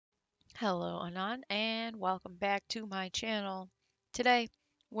Hello Anon and welcome back to my channel. Today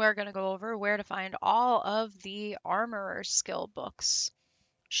we're going to go over where to find all of the armorer skill books.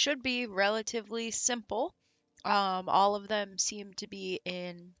 Should be relatively simple. All of them seem to be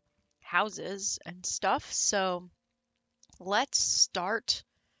in houses and stuff, so let's start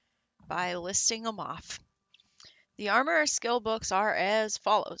by listing them off. The armorer skill books are as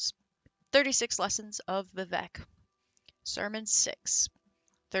follows: 36 Lessons of Vivec, Sermon 6,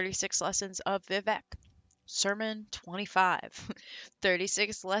 36 Lessons of Vivec, Sermon 25,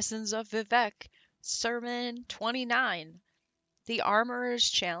 36 Lessons of Vivec, Sermon 29, The Armorer's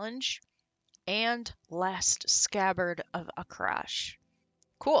Challenge, and Last Scabbard of Akrash.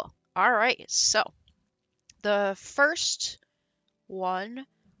 Cool. All right, so the first one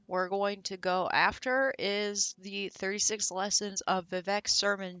we're going to go after is the 36 Lessons of Vivec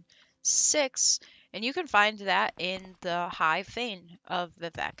Sermon 6, and you can find that in the High Fane of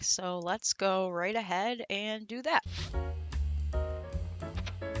Vivec. So let's go right ahead and do that.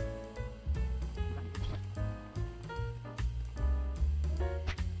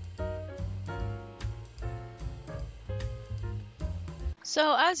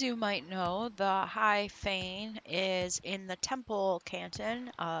 So, as you might know, the High Fane is in the Temple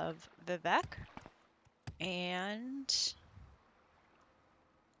Canton of Vivec, and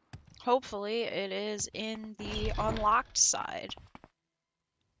hopefully it is in the unlocked side.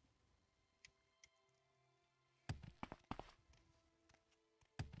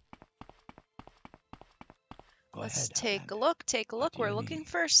 Let's take a look. We're looking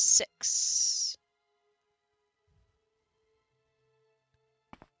for 6.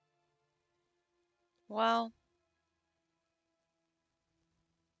 Well,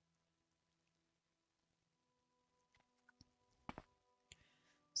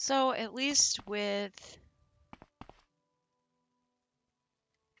 so at least with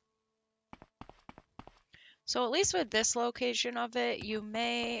this location of it, you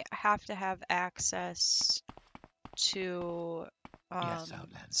may have to have access to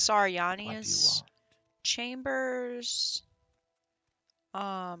Saryani's chambers.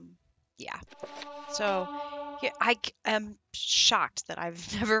 Yeah. So yeah, I am shocked that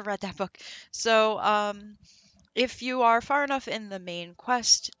I've never read that book. So, if you are far enough in the main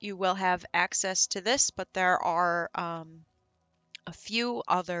quest, you will have access to this, but there are a few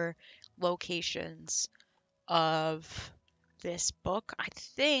other locations of this book. I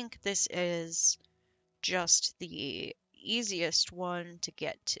think this is just the easiest one to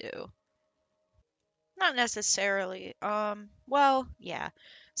get to. Not necessarily. Well, yeah.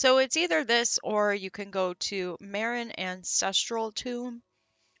 So it's either this or you can go to Marin Ancestral Tomb,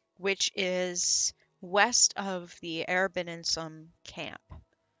 which is west of the Arabininsum camp.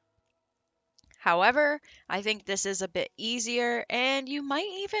 However, I think this is a bit easier, and you might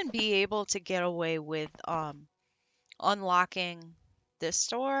even be able to get away with unlocking this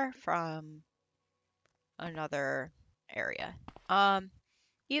door from another area.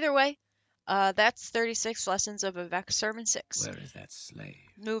 Either way, that's 36 Lessons of Vivec Sermon 6. Where is that slave?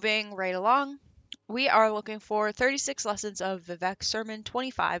 Moving right along, we are looking for 36 Lessons of Vivec Sermon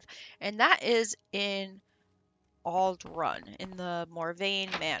 25, and that is in Run, in the Morvain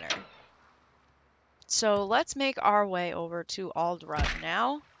Manor. So let's make our way over to Run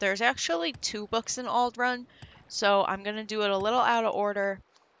now. There's actually 2 books in Run, so I'm going to do it a little out of order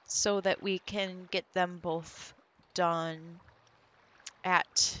so that we can get them both done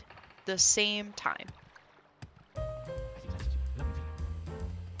at the same time.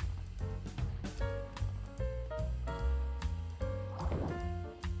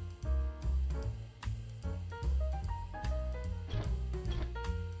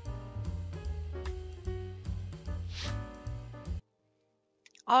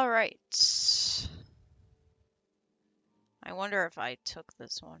 All right. I wonder if I took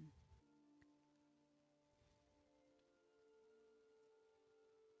this one.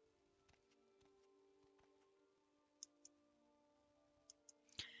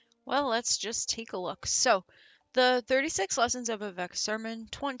 Well, let's just take a look. So, the 36 Lessons of Vivec Sermon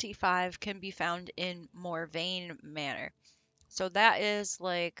 25 can be found in Morvain Manor. So that is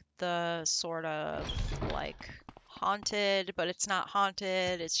like the sort of like haunted, but it's not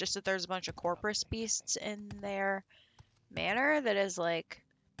haunted. It's just that there's a bunch of Corpus beasts in their manor that is like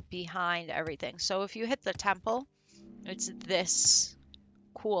behind everything. So if you hit the temple, it's this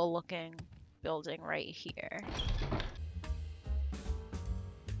cool looking building right here.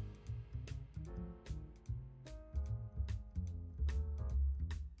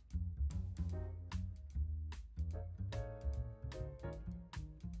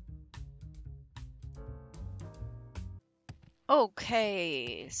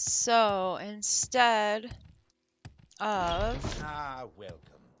 Okay, so instead of Welcome.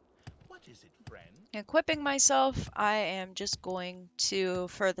 What is it, friend? equipping myself, I am just going to,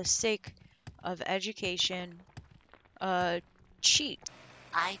 for the sake of education, cheat.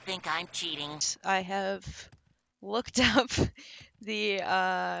 I think I'm cheating. I have looked up the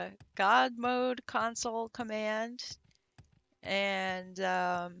God mode console command, and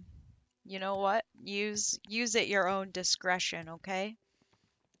you know what? Use at your own discretion, okay?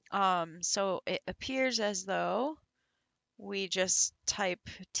 So it appears as though we just type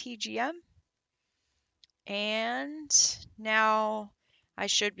TGM, and now I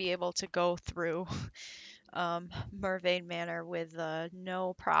should be able to go through Mervein Manor with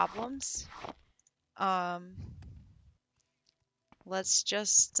no problems. Um, let's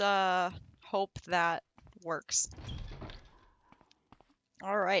just hope that works.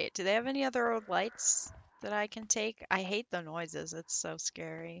 All right, do they have any other lights that I can take? I hate the noises, it's so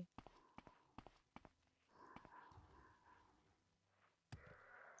scary.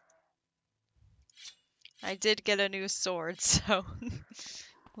 I did get a new sword, so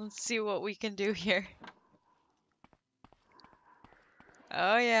let's see what we can do here.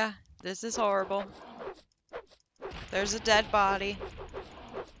 Oh yeah, this is horrible. There's a dead body.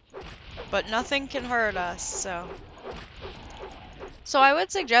 But nothing can hurt us, so. So I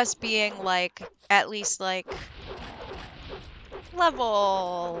would suggest being like, at least like,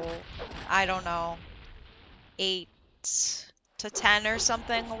 level, I don't know, 8 to 10 or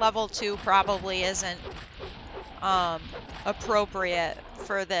something. Level 2 probably isn't appropriate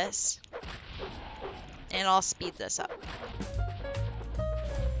for this. And I'll speed this up.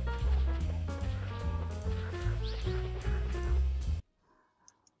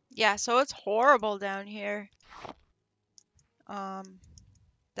 Yeah, so it's horrible down here.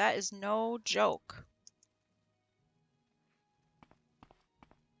 That is no joke.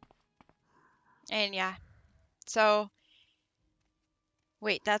 And yeah, so,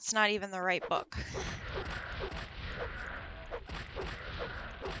 wait, that's not even the right book.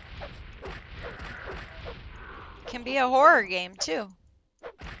 Can be a horror game too.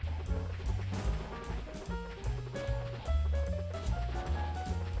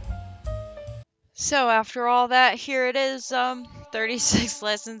 So after all that, here it is, 36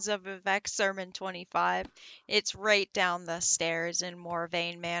 lessons of vivec sermon 25. It's right down the stairs in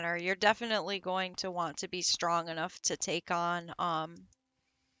Morvain Manor. You're definitely going to want to be strong enough to take on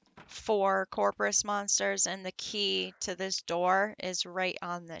 4 corpus monsters, and the key to this door is right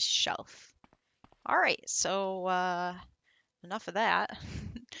on this shelf. Alright, so enough of that.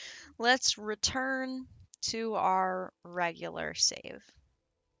 Let's return to our regular save.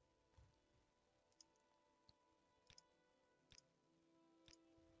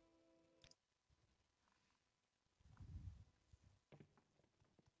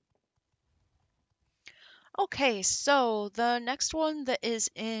 Okay, so the next one that is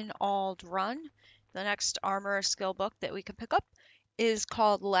in Ald Run, the next armor skill book that we can pick up, is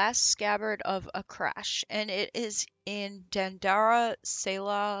called Last Scabbard of Akrash, and it is in Dandara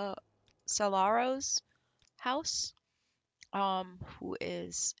Salaro's house, who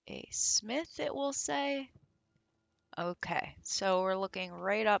is a smith, it will say. Okay, so we're looking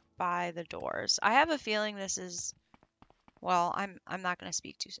right up by the doors. I have a feeling this is, well, I'm not going to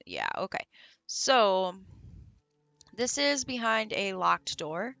speak too soon. Yeah, okay. So this is behind a locked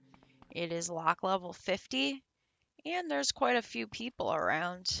door. It is lock level 50, and there's quite a few people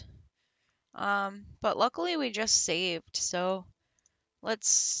around. But luckily we just saved, so let's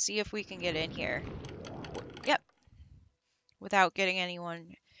see if we can get in here. Yep, without getting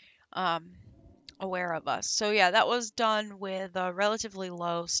anyone aware of us. So yeah, that was done with a relatively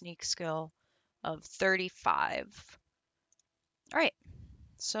low sneak skill of 35. All right,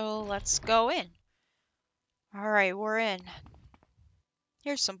 so let's go in. All right, we're in.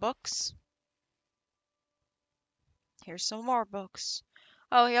 Here's some books. Here's some more books.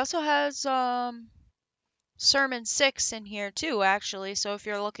 Oh, he also has Sermon 6 in here too, actually. So if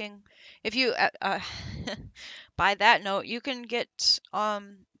you're looking, if you by that note, you can get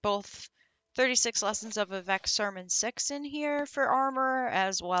both 36 lessons of vivec Sermon 6 in here for armor,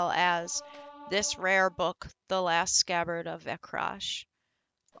 as well as this rare book, The Last Scabbard of akrash.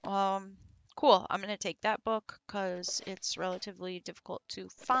 Cool. I'm gonna take that book because it's relatively difficult to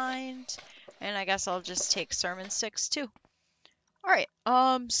find, and I guess I'll just take Sermon 6 too. Alright,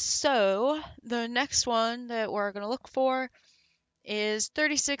 so the next one that we're gonna look for is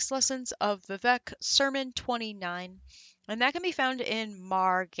 36 lessons of vivec Sermon 29, and that can be found in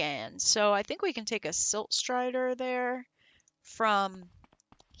Margan. So I think we can take a Silt Strider there from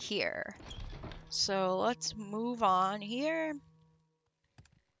here. So let's move on here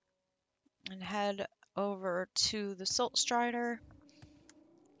and head over to the Silt Strider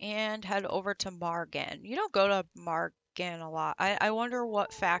and head over to Margan. You don't go to Margan a lot. I wonder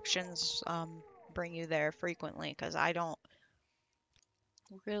what factions bring you there frequently, because I don't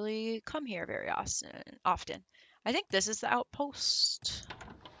really come here very often. I think this is the outpost.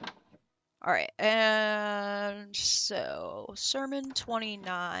 All right, and so Sermon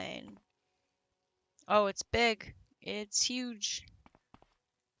 29. Oh, it's big. It's huge.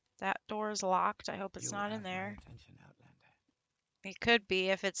 That door is locked. I hope it's You not in have my there. attention, Outlander. It could be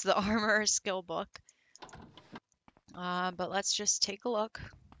if it's the armor skill book. But let's just take a look.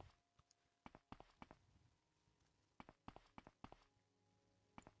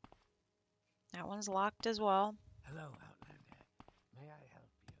 That one's locked as well. Hello, Outlander. May I help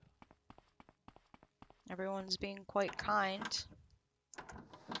you? Everyone's being quite kind.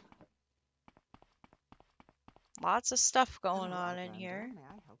 Lots of stuff going Hello, on in Outlander. here. May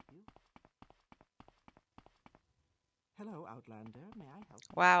I help you? Hello, Outlander. May I help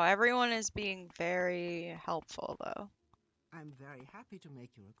you? Wow, everyone is being very helpful, though. I'm very happy to make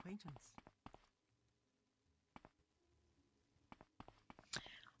your acquaintance.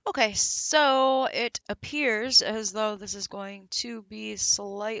 Okay, so it appears as though this is going to be Is there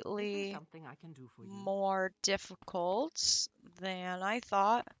slightly something I can do for you? more difficult than I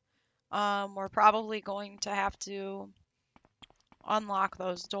thought. We're probably going to have to unlock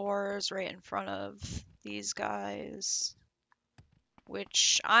those doors right in front of these guys,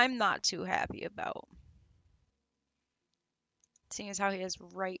 which I'm not too happy about, seeing as how he is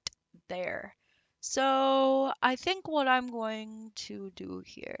right there. So I think what I'm going to do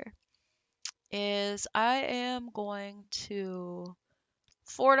here is I am going to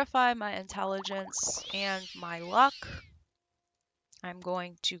fortify my intelligence and my luck. I'm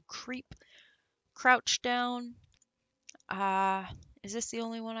going to crouch down. Is this the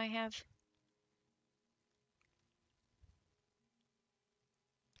only one I have?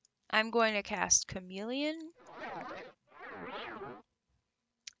 I'm going to cast Chameleon.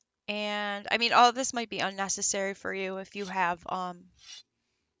 And I mean, all of this might be unnecessary for you if you have a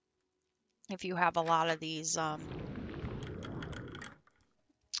lot of these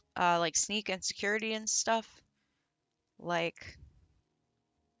like sneak and security and stuff. Like,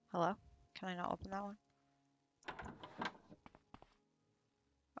 hello? Can I not open that one?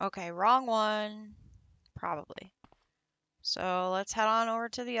 Okay, wrong one. Probably. So let's head on over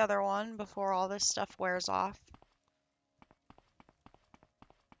to the other one before all this stuff wears off.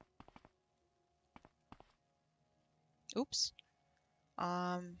 Oops.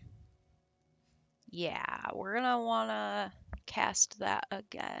 Yeah, we're gonna wanna cast that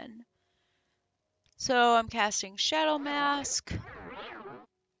again. So I'm casting Shadow Mask,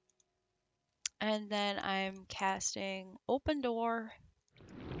 and then I'm casting Open Door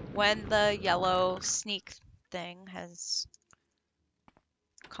when the yellow sneak thing has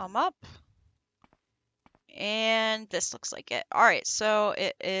come up. And this looks like it. Alright, so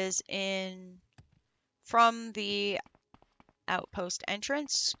it is in from the outpost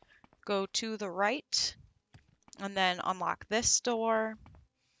entrance. Go to the right, and then unlock this door.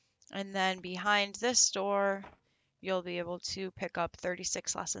 And then behind this door, you'll be able to pick up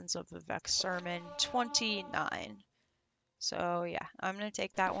 36 lessons of vivec Sermon 29. So yeah, I'm going to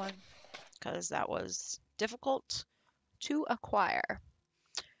take that one because that was difficult to acquire.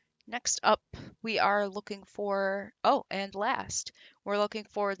 Next up, we are looking for, oh, and last, we're looking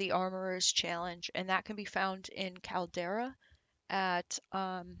for the Armorer's Challenge, and that can be found in Caldera at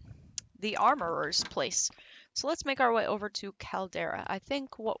the Armorer's place. So let's make our way over to Caldera. I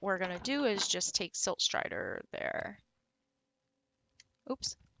think what we're going to do is just take Silt Strider there.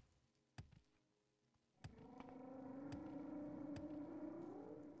 Oops.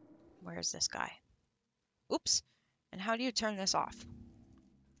 Where's this guy? Oops. And how do you turn this off?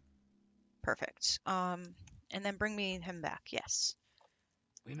 Perfect. And then bring me him back. Yes.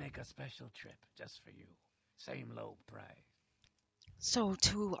 We make a special trip just for you. Same low price. So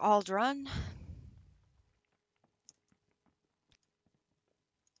to Aldrun.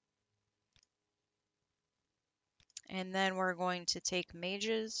 And then we're going to take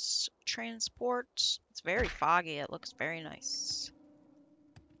Mage's Transport. It's very foggy. It looks very nice.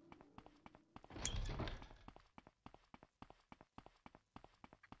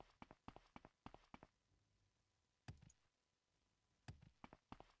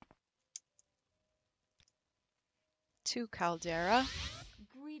 To Caldera.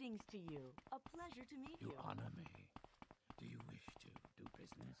 Greetings to you. A pleasure to meet you. You honor me. Do you wish to do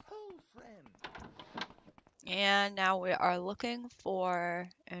business? Oh, friend. And now we are looking for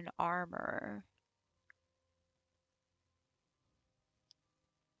an armor.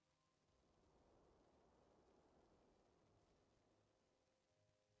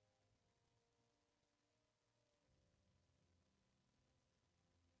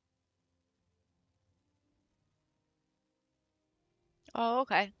 Oh,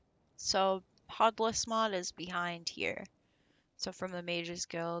 okay. So Podless mod is behind here. So from the Mages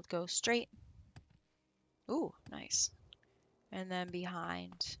Guild, go straight. Ooh, nice. And then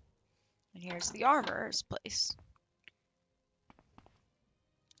behind. And here's the Armorer's place.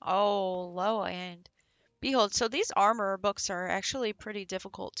 Oh, lo and behold. So these Armorer books are actually pretty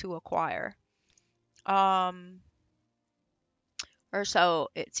difficult to acquire. Or so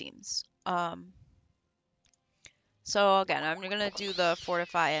it seems. So again, I'm gonna do the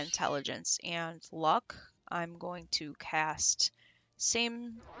Fortify Intelligence and Luck. I'm going to cast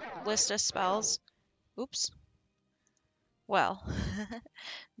same list of spells. Oops. Well,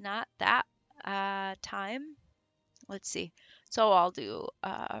 not that time. Let's see. So I'll do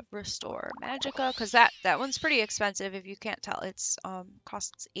Restore Magicka because that one's pretty expensive if you can't tell. It's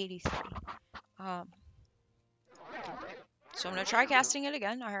costs 83. Um, so I'm gonna try casting it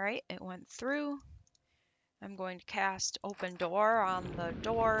again. All right, it went through. I'm going to cast Open Door on the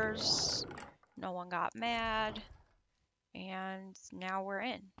doors. No one got mad. And now we're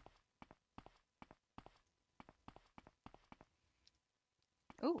in.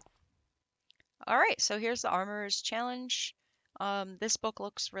 Ooh. Alright, so here's the Armorer's Challenge. This book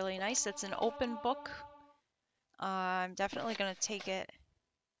looks really nice. It's an open book. I'm definitely going to take it.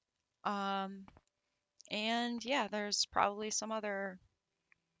 And yeah, there's probably some other...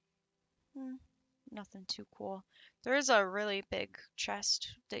 nothing too cool. There is a really big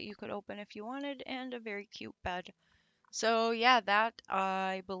chest that you could open if you wanted, and a very cute bed. So yeah, that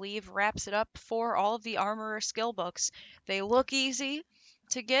I believe wraps it up for all of the Armorer skill books. They look easy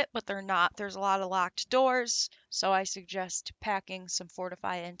to get, but they're not. There's a lot of locked doors, so I suggest packing some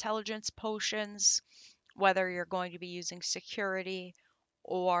Fortify Intelligence potions, whether you're going to be using security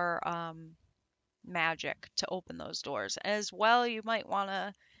or magic to open those doors. As well, you might want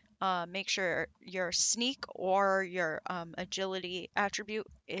to make sure your sneak or your agility attribute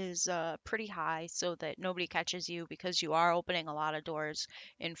is pretty high so that nobody catches you because you are opening a lot of doors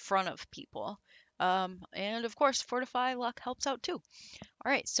in front of people. And of course, Fortify Luck helps out too.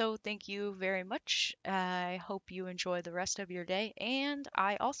 All right, so thank you very much. I hope you enjoy the rest of your day, and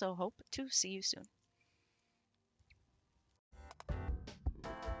I also hope to see you soon.